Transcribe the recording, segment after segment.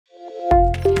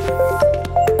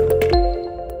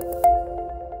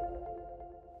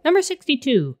Number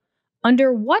 62.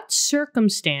 Under what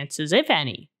circumstances, if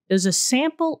any, does a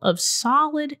sample of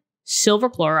solid silver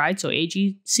chloride, so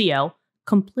AgCl,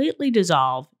 completely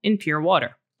dissolve in pure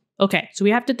water? Okay, so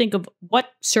we have to think of what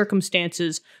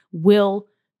circumstances will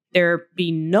there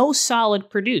be no solid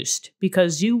produced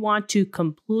because you want to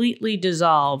completely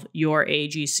dissolve your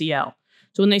AgCl.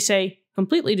 So when they say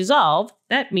completely dissolve,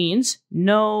 that means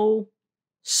no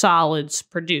solids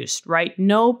produced, right?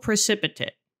 No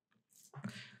precipitate.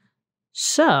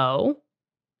 So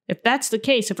if that's the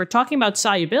case, if we're talking about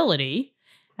solubility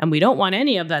and we don't want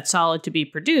any of that solid to be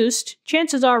produced,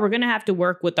 chances are we're going to have to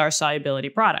work with our solubility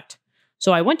product.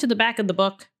 So I went to the back of the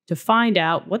book to find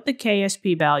out what the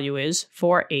KSP value is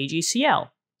for AgCl,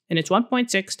 and it's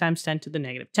 1.6 times 10 to the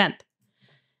negative 10th.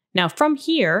 Now from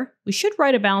here, we should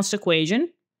write a balanced equation.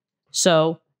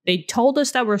 So they told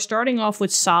us that we're starting off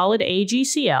with solid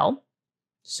AgCl.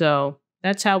 So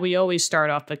that's how we always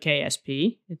start off a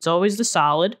KSP. It's always the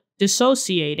solid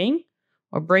dissociating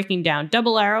or breaking down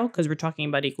double arrow, because we're talking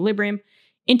about equilibrium,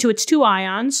 into its two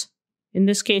ions. In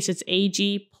this case, it's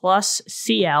Ag plus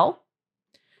Cl.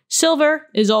 Silver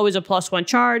is always a +1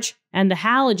 charge, and the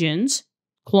halogens,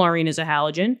 chlorine is a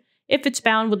halogen, if it's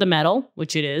bound with a metal,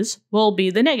 which it is, will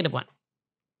be the negative one.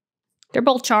 They're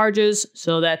both charges,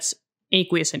 so that's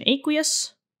aqueous and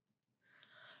aqueous.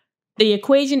 The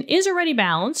equation is already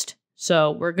balanced,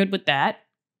 so we're good with that.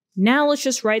 Now let's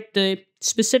just write the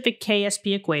specific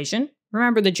KSP equation.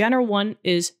 Remember, the general one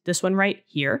is this one right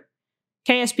here.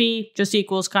 KSP just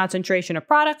equals concentration of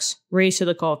products raised to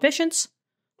the coefficients.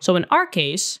 So in our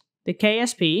case, the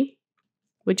KSP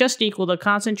would just equal the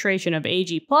concentration of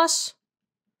Ag plus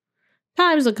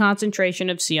times the concentration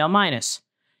of Cl minus.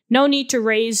 No need to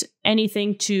raise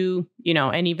anything to,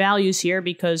 any values here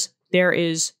because there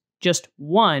is just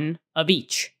one of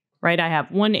each, right? I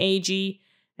have one Ag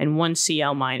and one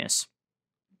Cl minus.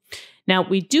 Now,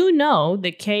 we do know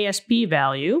the KSP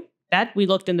value that we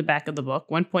looked in the back of the book,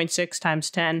 1.6 times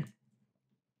 10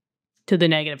 to the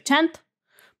negative 10th.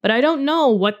 But I don't know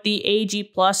what the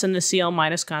Ag plus and the Cl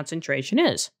minus concentration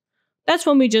is. That's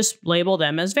when we just label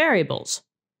them as variables.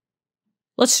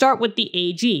 Let's start with the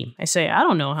Ag. I say, I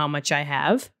don't know how much I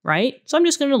have, right? So I'm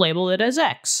just going to label it as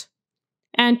X.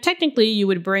 And technically, you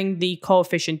would bring the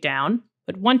coefficient down,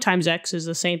 but 1 times X is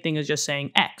the same thing as just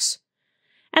saying X.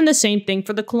 And the same thing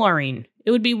for the chlorine.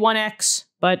 It would be 1X,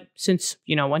 but since,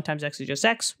 1 times X is just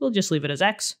X, we'll just leave it as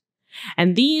X.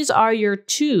 And these are your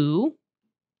two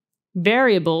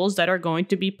variables that are going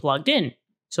to be plugged in.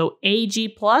 So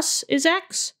Ag plus is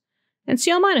X and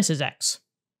Cl minus is X.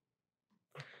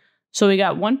 So we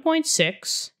got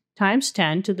 1.6 times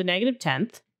 10 to the negative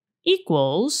 10th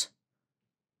equals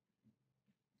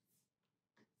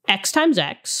X times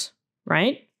X,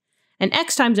 right? And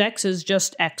X times X is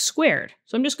just X squared.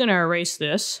 So I'm just going to erase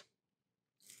this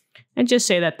and just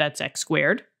say that that's X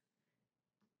squared.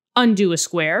 Undo a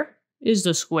square is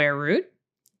the square root.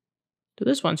 So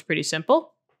this one's pretty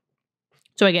simple.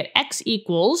 So I get X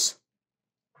equals,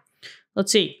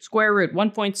 let's see, square root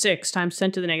 1.6 times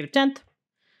 10 to the negative 10th.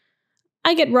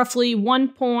 I get roughly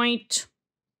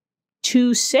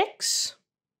 1.26.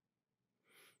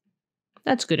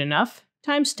 That's good enough.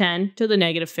 Times 10 to the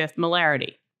negative 5th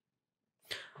molarity.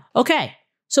 Okay,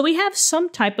 so we have some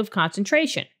type of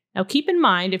concentration. Now keep in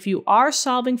mind, if you are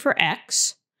solving for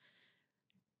X,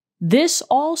 this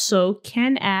also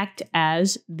can act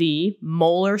as the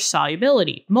molar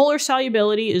solubility. Molar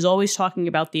solubility is always talking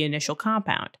about the initial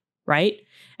compound, right?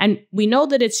 And we know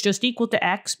that it's just equal to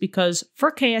X because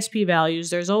for KSP values,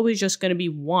 there's always just going to be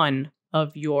one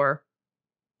of your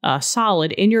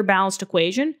solid in your balanced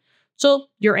equation. So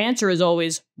your answer is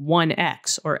always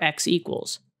 1X or X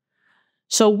equals.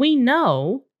 So we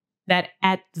know that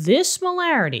at this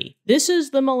molarity, this is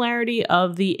the molarity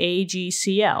of the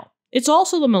AgCl. It's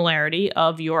also the molarity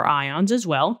of your ions as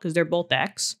well, because they're both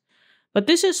X. But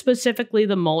this is specifically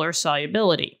the molar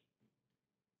solubility.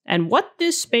 And what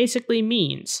this basically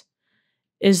means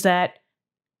is that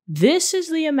this is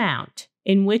the amount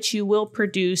in which you will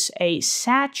produce a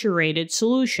saturated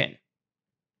solution.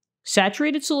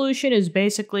 Saturated solution is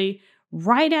basically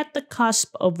right at the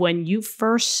cusp of when you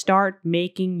first start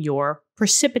making your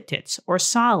precipitates or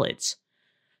solids.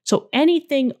 So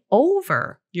anything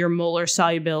over your molar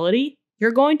solubility,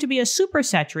 you're going to be a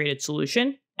supersaturated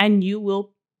solution and you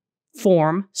will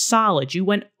form solids. You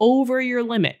went over your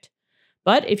limit.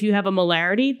 But if you have a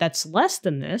molarity that's less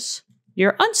than this,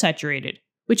 you're unsaturated,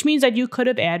 which means that you could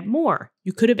have added more.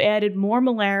 You could have added more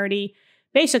molarity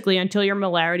basically until your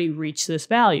molarity reached this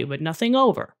value, but nothing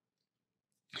over.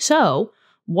 So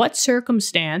what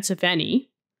circumstance, if any,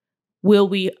 will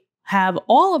we have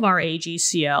all of our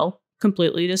AgCl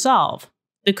completely dissolve.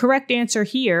 The correct answer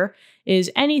here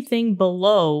is anything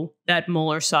below that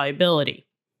molar solubility.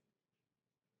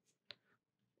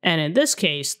 And in this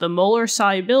case, the molar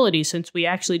solubility, since we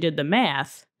actually did the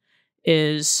math,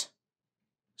 is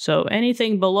so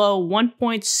anything below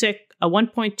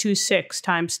 1.26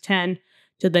 times 10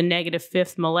 to the negative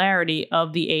fifth molarity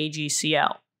of the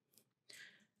AgCl.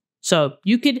 So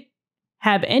you could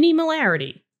have any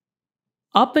molarity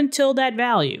up until that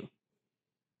value,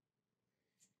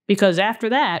 because after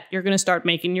that, you're going to start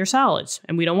making your solids,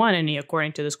 and we don't want any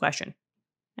according to this question.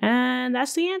 And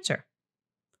that's the answer.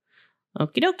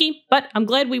 Okie dokie. But I'm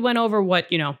glad we went over what,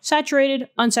 saturated,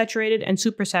 unsaturated, and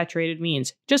supersaturated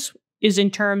means. Just is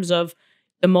in terms of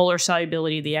the molar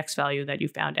solubility, the X value that you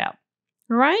found out.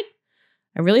 All right?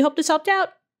 I really hope this helped out.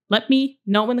 Let me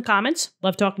know in the comments.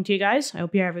 Love talking to you guys. I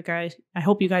hope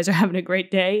you guys are having a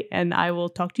great day, and I will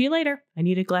talk to you later. I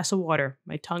need a glass of water.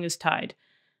 My tongue is tied.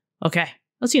 Okay,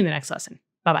 I'll see you in the next lesson.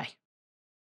 Bye-bye.